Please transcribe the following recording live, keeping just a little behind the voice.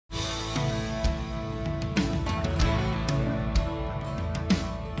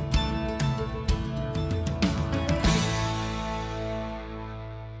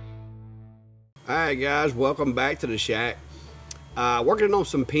Alright guys, welcome back to the shack. Working on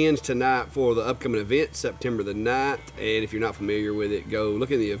some pins tonight for the upcoming event, September the 9th. And if you're not familiar with it, go look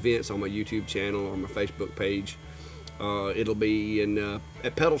in the events on my YouTube channel or my Facebook page. It'll be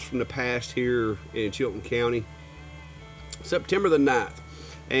at Pedals from the Past here in Chilton County, September the 9th.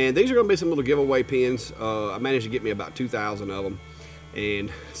 And these are going to be some little giveaway pins. I managed to get me about 2,000 of them.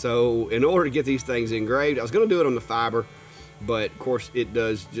 And so in order to get these things engraved, I was going to do it on the fiber, but of course it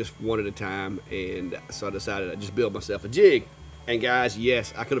does just one at a time, and so I decided I'd just build myself a jig. And guys,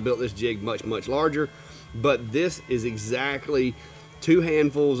 yes, I could have built this jig much much but this is exactly 2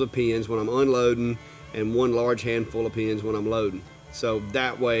 handfuls of pins when I'm unloading and 1 large handful of pins when I'm loading. So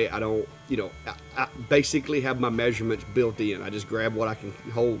that way I don't, I basically have my measurements built in. I just grab what I can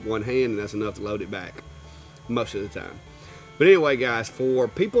hold one hand, and that's enough to load it back most of the time. But anyway guys, for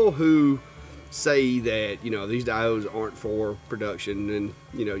people who say that, these diodes aren't for production, and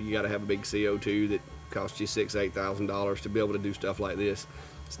you got to have a big CO2 that costs you $6,000–8,000 to be able to do stuff like this,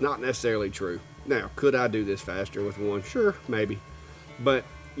 it's not necessarily true. Now, could I do this faster with one? Sure, maybe. But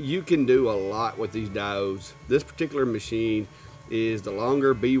you can do a lot with these diodes. This particular machine is the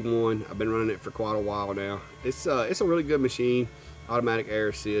longer B1. I've been running it for quite a while now. It's a really good machine. Automatic air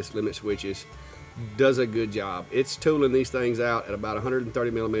assist, limit switches, does a good job. It's tooling these things out at about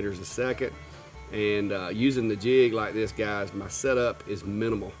 130 millimeters a second. And using the jig like this, guys, my setup is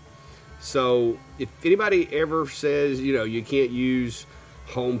minimal. So if anybody ever says, you can't use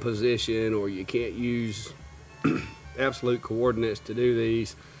home position or you can't use absolute coordinates to do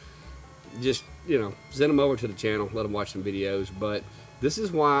these, just, send them over to the channel, let them watch some videos. But this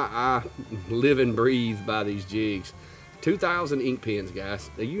is why I live and breathe by these jigs. 2,000 ink pens, guys.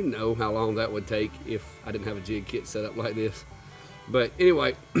 Do you know how long that would take if I didn't have a jig kit set up like this? But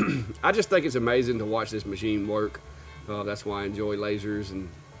anyway, I just think it's amazing to watch this machine work. That's why I enjoy lasers and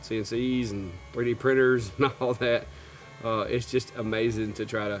CNCs and 3D printers and all that. It's just amazing to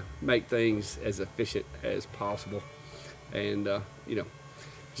try to make things as efficient as possible. And,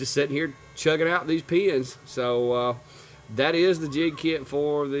 just sitting here chugging out these pins. So that is the jig kit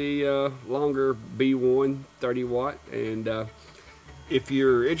for the longer B1 30 watt. And if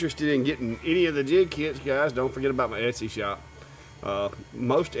you're interested in getting any of the jig kits, guys, don't forget about my Etsy shop.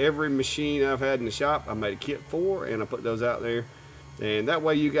 Most every machine I've had in the shop I made a kit for, and I put those out there, and that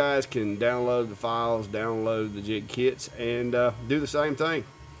way you guys can download the files, download the jig kits, and do the same thing.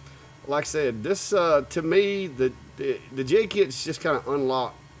 Like I said, this to me, the jig kits just kind of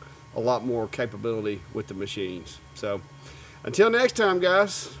unlock a lot more capability with the machines. So until next time,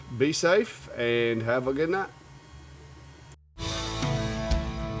 guys, be safe and have a good night.